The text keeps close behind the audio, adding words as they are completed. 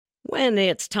When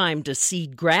it's time to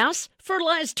seed grass,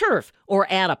 fertilize turf, or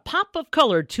add a pop of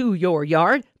color to your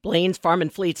yard, Blaine's Farm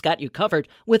and Fleet's got you covered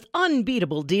with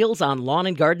unbeatable deals on lawn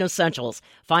and garden essentials.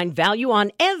 Find value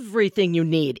on everything you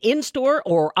need in-store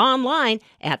or online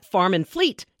at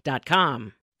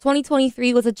farmandfleet.com.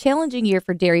 2023 was a challenging year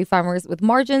for dairy farmers, with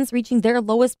margins reaching their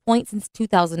lowest point since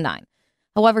 2009.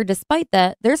 However, despite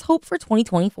that, there's hope for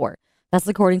 2024. That's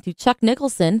according to Chuck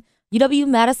Nicholson,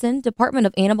 UW-Madison Department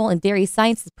of Animal and Dairy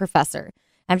Sciences professor.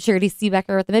 I'm Charity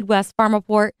Seebecker at the Midwest Farm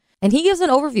Report, and he gives an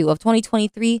overview of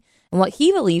 2023 and what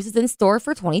he believes is in store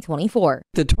for 2024.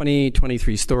 The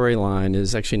 2023 storyline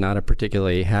is actually not a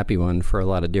particularly happy one for a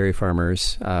lot of dairy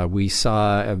farmers. We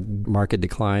saw a market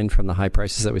decline from the high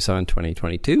prices that we saw in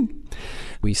 2022.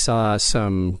 We saw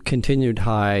some continued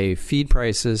high feed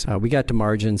prices. We got to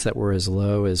margins that were as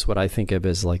low as what I think of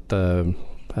as like the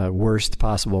worst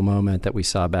possible moment that we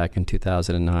saw back in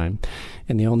 2009.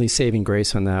 And the only saving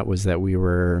grace on that was that we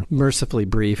were mercifully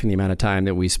brief in the amount of time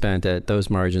that we spent at those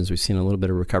margins. We've seen a little bit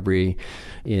of recovery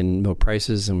in milk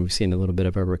prices, and we've seen a little bit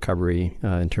of a recovery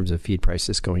in terms of feed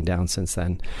prices going down since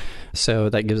then. So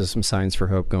that gives us some signs for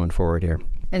hope going forward here.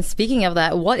 And speaking of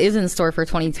that, what is in store for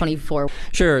 2024?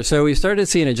 Sure. So we started to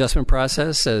see an adjustment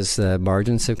process as the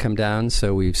margins have come down.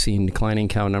 So we've seen declining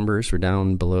cow numbers. We're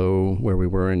down below where we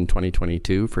were in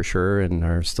 2022 for sure, and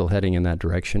are still heading in that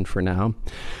direction for now.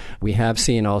 We have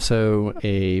seen also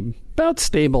about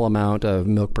stable amount of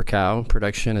milk per cow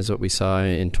production as what we saw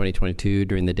in 2022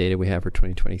 during the data we have for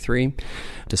 2023.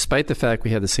 Despite the fact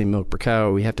we have the same milk per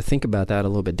cow, we have to think about that a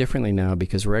little bit differently now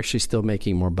because we're actually still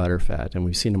making more butter fat. And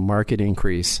we've seen a market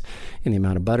increase in the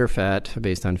amount of butter fat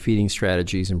based on feeding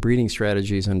strategies and breeding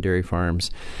strategies on dairy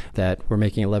farms that we're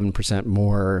making 11%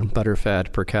 more butter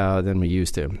fat per cow than we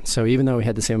used to. So even though we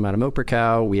had the same amount of milk per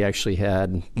cow, we actually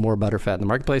had more butter fat in the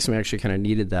marketplace, and we actually kind of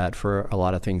needed that for a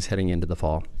lot of things heading into the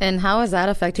fall. And how is that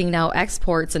affecting now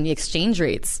exports and the exchange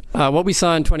rates? What we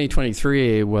saw in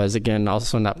 2023 was, again,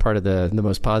 also not part of the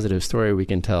most positive story we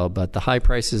can tell, but the high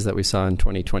prices that we saw in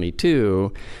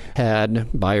 2022 had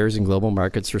buyers in global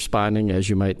markets responding as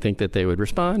you might think that they would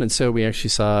respond. And so we actually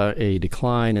saw a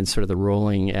decline in sort of the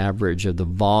rolling average of the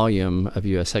volume of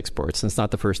U.S. exports. And it's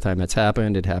not the first time that's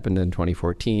happened. It happened in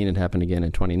 2014. It happened again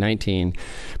in 2019.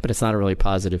 But it's not a really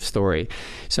positive story.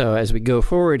 So as we go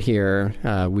forward here,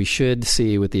 we should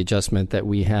see with the adjustment that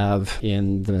we have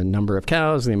in the number of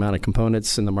cows and the amount of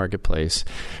components in the marketplace,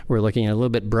 we're looking at a little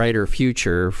bit brighter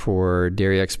future for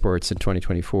dairy exports in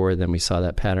 2024 than we saw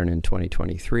that pattern in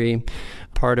 2023.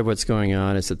 Part of what's going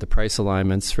on is that the price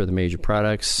alignments for the major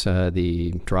products,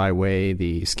 the dry whey,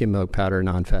 the skim milk powder,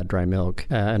 non-fat dry milk,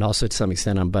 and also to some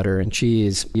extent on butter and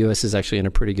cheese, the U.S. is actually in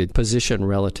a pretty good position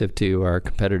relative to our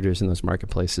competitors in those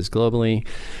marketplaces globally.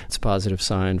 It's a positive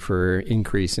sign for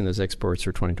increasing those exports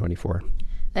for 2024.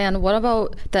 And what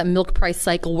about that milk price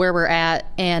cycle, where we're at,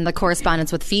 and the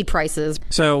correspondence with feed prices?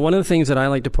 So one of the things that I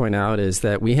like to point out is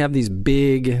that we have these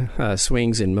big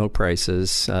swings in milk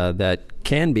prices that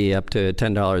can be up to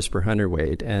 $10 per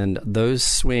hundredweight. And those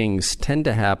swings tend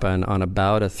to happen on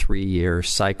about a 3-year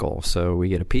cycle. So we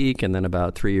get a peak, and then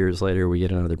about 3 years later, we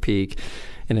get another peak.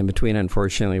 And in between,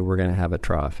 unfortunately, we're going to have a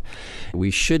trough.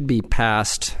 We should be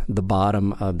past the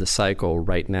bottom of the cycle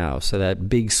right now. So that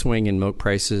big swing in milk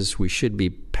prices, we should be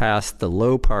past the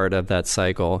low part of that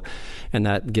cycle. And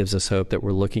that gives us hope that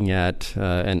we're looking at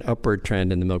an upward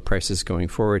trend in the milk prices going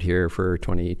forward here for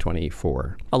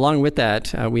 2024. Along with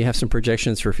that, we have some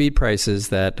projections for feed prices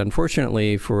that,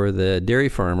 unfortunately, for the dairy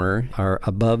farmer are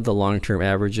above the long-term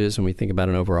averages when we think about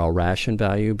an overall ration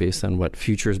value based on what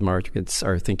futures markets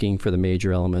are thinking for the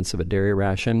major elements of a dairy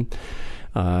ration.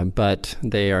 But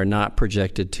they are not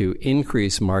projected to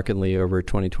increase markedly over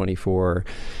 2024.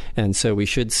 And so we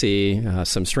should see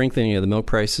some strengthening of the milk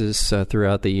prices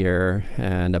throughout the year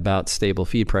and about stable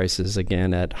feed prices,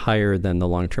 again, at higher than the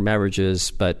long-term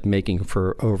averages, but making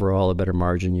for overall a better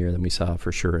margin year than we saw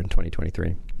for sure in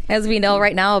 2023. As we know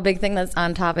right now, a big thing that's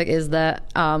on topic is the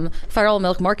federal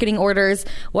milk marketing orders.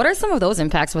 What are some of those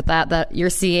impacts with that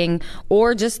you're seeing,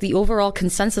 or just the overall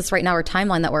consensus right now or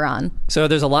timeline that we're on? So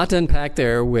there's a lot to unpack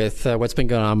there with what's been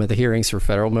going on with the hearings for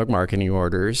federal milk marketing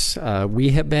orders. We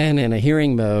have been in a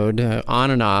hearing mode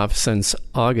on and off since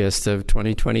August of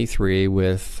 2023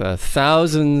 with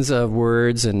thousands of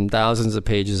words and thousands of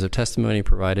pages of testimony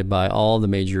provided by all the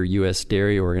major U.S.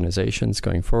 dairy organizations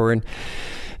going forward.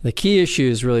 The key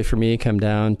issues really for me come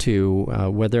down to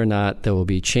whether or not there will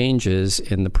be changes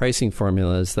in the pricing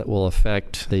formulas that will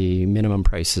affect the minimum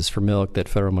prices for milk that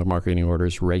federal milk marketing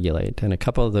orders regulate. And a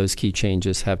couple of those key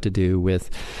changes have to do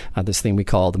with this thing we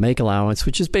call the make allowance,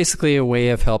 which is basically a way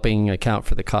of helping account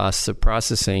for the costs of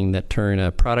processing that turn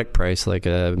a product price like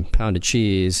a pound of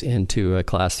cheese into a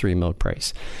Class 3 milk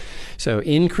price. So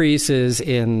increases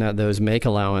in those make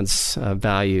allowance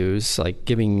values, like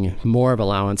giving more of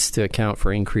allowance to account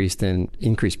for increased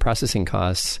processing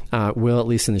costs, will, at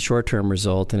least in the short term,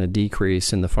 result in a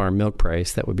decrease in the farm milk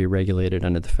price that would be regulated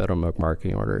under the federal milk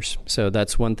marketing orders. So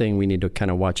that's one thing we need to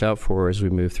kind of watch out for as we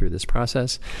move through this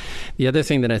process. The other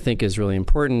thing that I think is really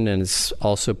important, and is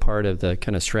also part of the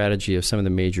kind of strategy of some of the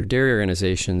major dairy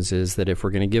organizations, is that if we're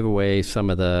going to give away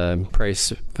some of the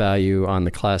price value on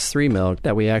the Class 3 milk,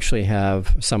 that we actually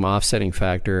have some offsetting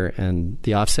factor, and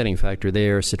the offsetting factor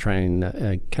there is to try and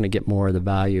kind of get more of the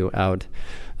value out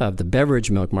of the beverage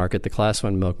milk market, the Class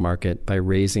 1 milk market, by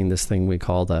raising this thing we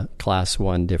call the Class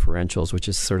 1 differentials, which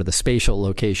is sort of the spatial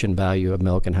location value of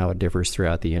milk and how it differs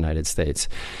throughout the United States.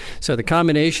 So the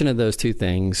combination of those two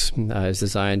things is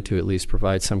designed to at least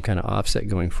provide some kind of offset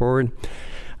going forward.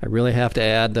 I really have to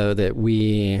add, though, that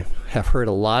we have heard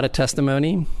a lot of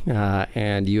testimony,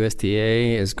 and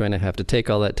USDA is going to have to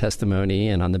take all that testimony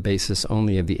and, on the basis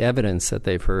only of the evidence that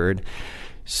they've heard,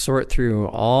 sort through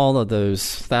all of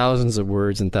those thousands of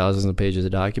words and thousands of pages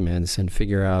of documents and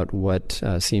figure out what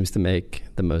seems to make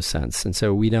the most sense. And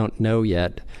so we don't know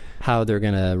yet how they're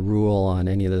going to rule on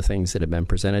any of the things that have been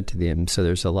presented to them. So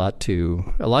there's a lot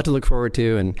to look forward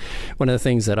to. And one of the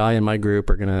things that I and my group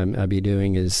are going to be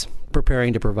doing is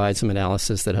preparing to provide some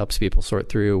analysis that helps people sort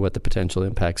through what the potential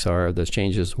impacts are of those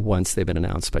changes once they've been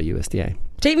announced by USDA.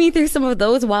 Take me through some of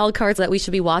those wild cards that we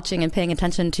should be watching and paying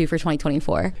attention to for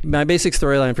 2024. My basic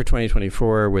storyline for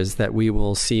 2024 was that we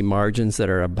will see margins that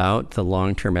are about the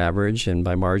long-term average. And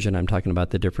by margin, I'm talking about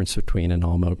the difference between an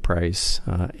all milk price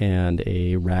and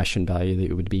a ration value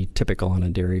that would be typical on a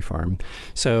dairy farm.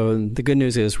 So the good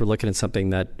news is we're looking at something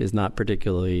that is not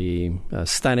particularly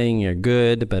stunning or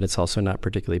good, but it's also not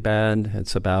particularly bad.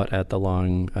 It's about at the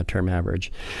long-term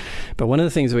average. But one of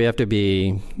the things we have to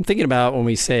be thinking about when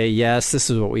we say, yes, this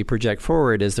is what we project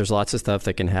forward, is there's lots of stuff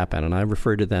that can happen. And I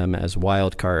refer to them as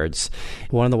wild cards.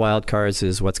 One of the wild cards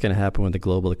is what's going to happen with the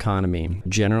global economy.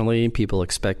 Generally, people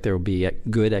expect there will be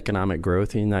good economic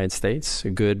growth in the United States,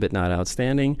 good but not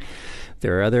outstanding.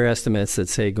 There are other estimates that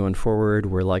say going forward,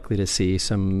 we're likely to see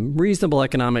some reasonable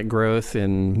economic growth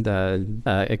in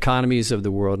the economies of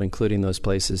the world, including those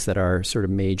places that are sort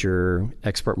of major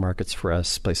export markets for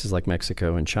us, places like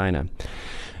Mexico and China.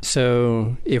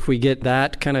 So if we get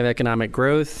that kind of economic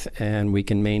growth and we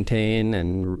can maintain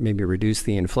and maybe reduce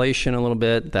the inflation a little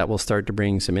bit, that will start to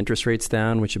bring some interest rates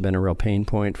down, which have been a real pain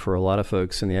point for a lot of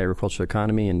folks in the agricultural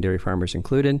economy, and dairy farmers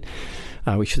included.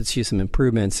 We should see some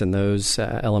improvements in those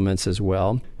elements as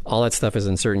well. All that stuff is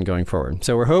uncertain going forward.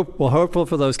 So we're hopeful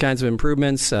for those kinds of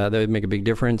improvements. That would make a big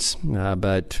difference.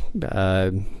 But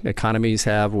economies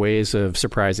have ways of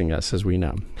surprising us, as we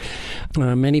know.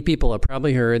 Many people have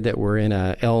probably heard that we're in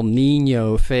a El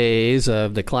Nino phase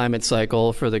of the climate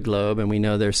cycle for the globe, and we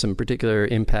know there's some particular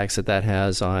impacts that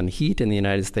has on heat in the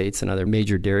United States and other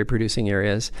major dairy-producing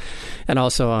areas, and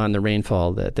also on the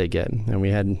rainfall that they get. And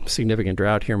we had significant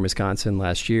drought here in Wisconsin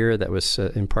last year that was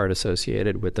in part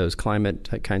associated with those climate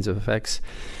kinds of effects.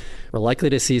 We're likely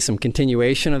to see some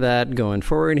continuation of that going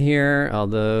forward here,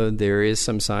 although there is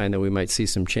some sign that we might see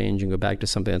some change and go back to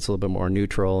something that's a little bit more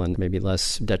neutral and maybe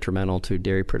less detrimental to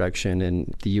dairy production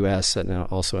in the U.S. and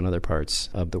also in other parts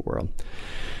of the world.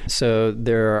 So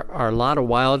there are a lot of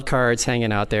wild cards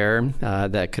hanging out there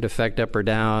that could affect up or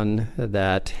down,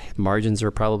 that margins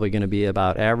are probably going to be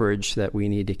about average that we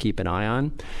need to keep an eye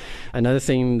on. Another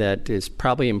thing that is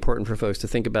probably important for folks to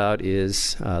think about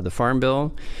is the Farm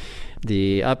Bill.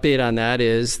 The update on that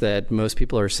is that most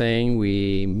people are saying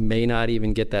we may not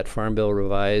even get that Farm Bill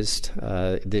revised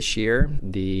this year.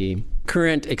 The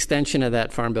current extension of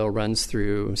that Farm Bill runs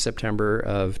through September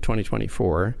of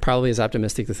 2024. Probably is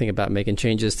optimistic to think about making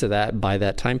changes to that by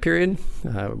that time period.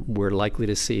 We're likely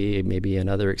to see maybe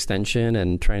another extension,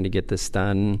 and trying to get this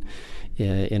done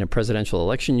in a presidential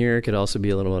election year could also be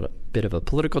a little bit of a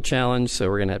political challenge, so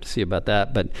we're going to have to see about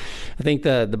that. But I think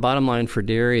the bottom line for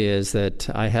dairy is that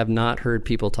I have not heard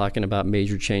people talking about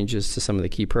major changes to some of the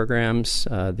key programs,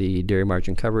 the dairy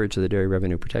margin coverage or the dairy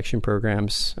revenue protection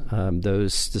programs.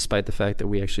 Those, despite the fact that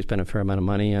we actually spent a fair amount of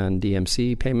money on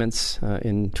DMC payments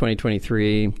in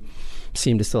 2023,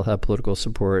 seem to still have political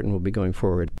support and will be going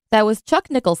forward. That was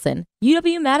Chuck Nicholson,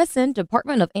 UW-Madison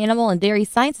Department of Animal and Dairy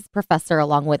Sciences professor,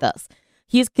 along with us.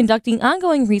 He is conducting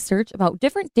ongoing research about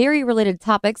different dairy-related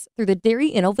topics through the Dairy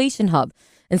Innovation Hub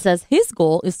and says his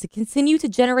goal is to continue to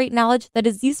generate knowledge that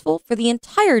is useful for the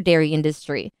entire dairy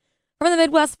industry. From the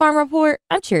Midwest Farm Report,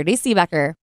 I'm Charity Seebecker.